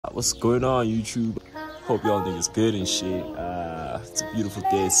What's going on, YouTube? Hope y'all think it's good and shit. It's a beautiful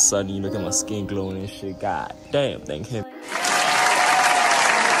day, it's sunny. Look at my skin glowing and shit. God damn, thank him.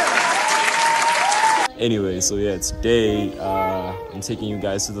 Anyway, so yeah, today I'm taking you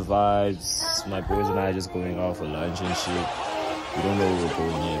guys to the vibes. My boys and I are just going out for lunch and shit. We don't know where we're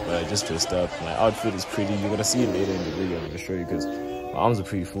going yet, but I just dressed up. My outfit is pretty. You're gonna see it later in the video. I'm gonna show you because my arms are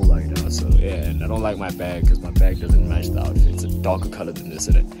pretty full right now. So yeah, and I don't like my bag because my bag doesn't match the outfit. It's a darker color than this,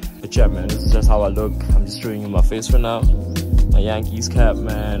 isn't it? But yeah, man, this is just how I look. I'm just showing you my face for now. My Yankees cap,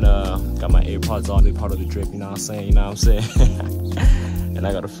 man. Got my AirPods on. They're part of the drip, you know what I'm saying? You know what I'm saying? And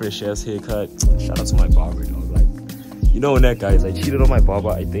I got a fresh ass haircut. Shout out to my barber, dog. Like, you know that, guys. I cheated on my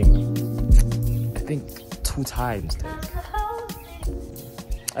barber. I think 2 times, dog.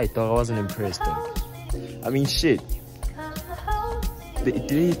 I thought I wasn't impressed, dog. I mean, shit. They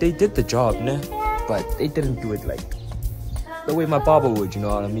did the job, nah? But they didn't do it like the way my barber would, you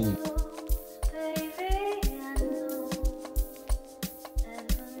know what I mean?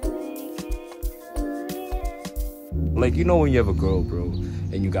 Like, you know when you have a girl, bro,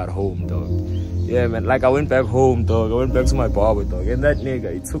 and you got home, dog. Yeah, man, like I went back home, dog. I went back to my barber, dog. And that nigga,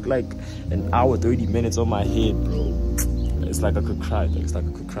 it took like an hour, 30 minutes on my head, bro. It's like I could cry, dog. It's like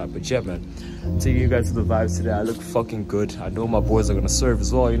I could cry. But yeah, man, I'm taking you guys to the vibes today. I look fucking good. I know my boys are gonna serve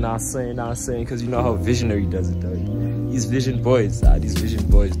as well, you know what I'm saying? You know what I'm saying? Because you know how Visionary does it, dog. These vision boys, these vision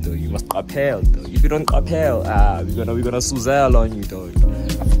boys, dog. You must appel, dog. If you don't appel, we're gonna Suzel on you, dog.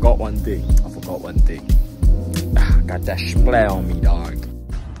 I forgot one thing. Got that splay on me, dog.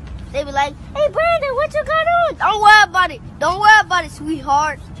 They be like, hey Brandon, what you got on? Don't worry about it. Don't worry about it,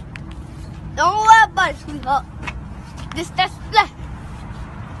 sweetheart. Don't worry about it, sweetheart. That split.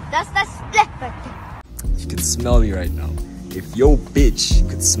 That's that split right there. You can smell me right now. If your bitch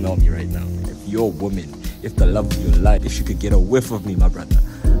could smell me right now, if your woman, if the love of your life, if you could get a whiff of me, my brother,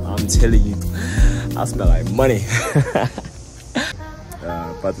 I'm telling you, I smell like money.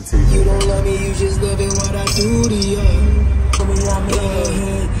 About to take you don't love me, you just love it what I do to you.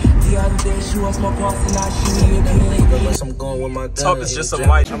 The other day she was my boss and I I'm going with my dad. Top is just some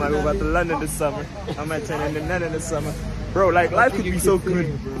white. I might go back to London this summer. I might turn into London this summer. Bro, like life could be so good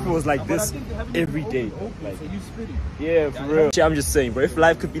if it was like this every day. Like, yeah, for real. I'm just saying, bro, if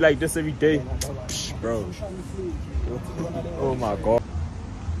life could be like this every day, psh, bro. Oh my god.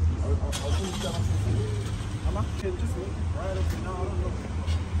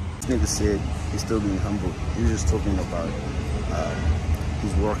 This nigga said he's still being humble. He was just talking about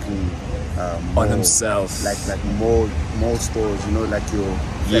he's working on himself, like mall stores, you know, like your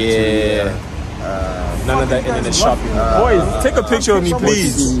factory, none of that internet shopping. Boys, take a picture of me,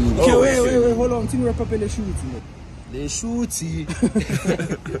 please. Wait, hold on. Team wrap up in the shooty.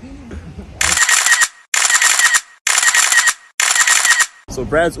 So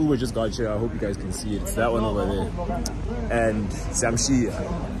Brad's Uber just got here. I hope you guys can see it. It's that one over there. And Samshi.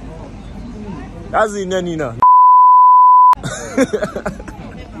 That's Nina.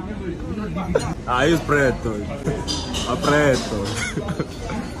 He's preto.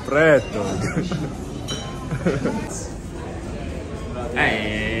 Preto.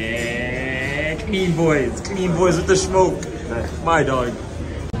 Hey, clean boys with the smoke. My dog.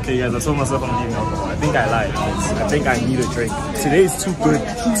 Okay guys, I told myself I'm leaving alcohol. I think I lied. I think I need a drink. Today is too good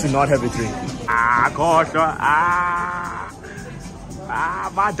to not have a drink. Gosh,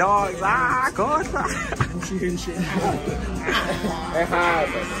 my dogs, gosh.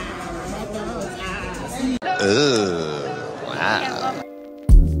 Wow.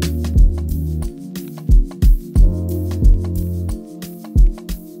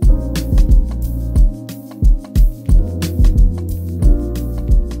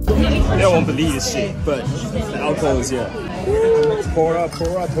 They won't believe this shit, but the alcohol is here. Pour up,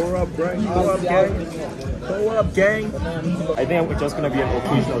 bro. Pour up, gang. I think I'm just gonna be an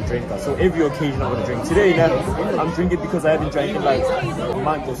occasional drinker. So every occasion I'm gonna drink. Today, I'm drinking because I haven't drank in like a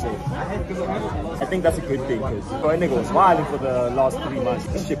month or so. I think that's a good thing because a nigga was wilding for the last 3 months.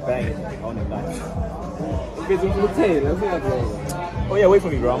 This shit banging on the line. Oh yeah, wait for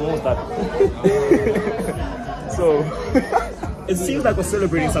me, bro. I'm almost done. So. It seems like we're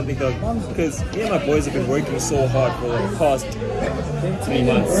celebrating something though, because me and my boys have been working so hard for the past 3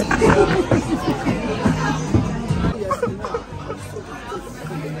 months.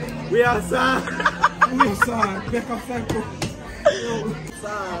 We are sad. We are sad. Back up, Franco.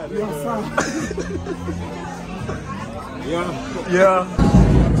 We are sad. Yeah.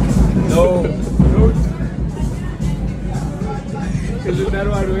 No. Isn't that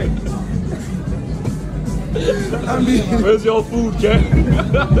right away? Where's your food, gang?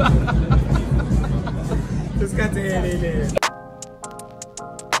 Just got to head in there.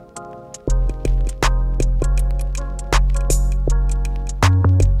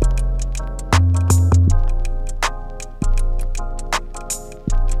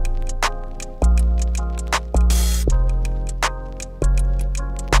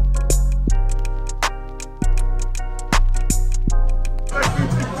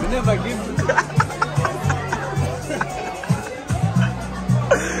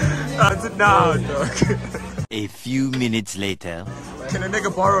 Sit down, dog. A few minutes later. Can a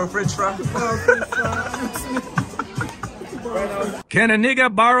nigga borrow a French fry? Can a nigga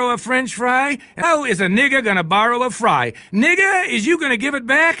borrow a French fry? How is a nigga gonna borrow a fry? Nigga, is you gonna give it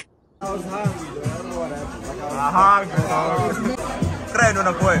back? I was hungry, dog.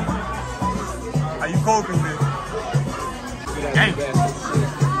 Treno boy. Are you coping, man?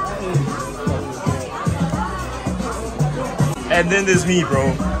 And then there's me,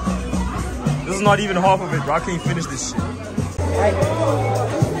 bro. This is not even half of it, bro. I can't finish this shit.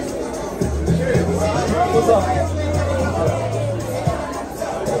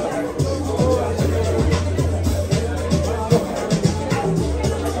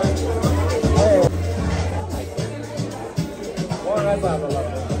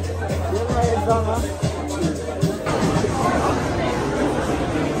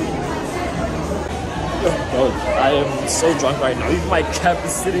 Bro, I am so drunk right now. Even my cap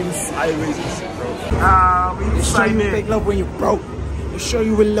is sitting sideways and shit, bro. They show you fake love when you're broke. They show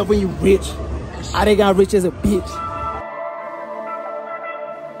you real love when you're rich. I they got rich as a bitch.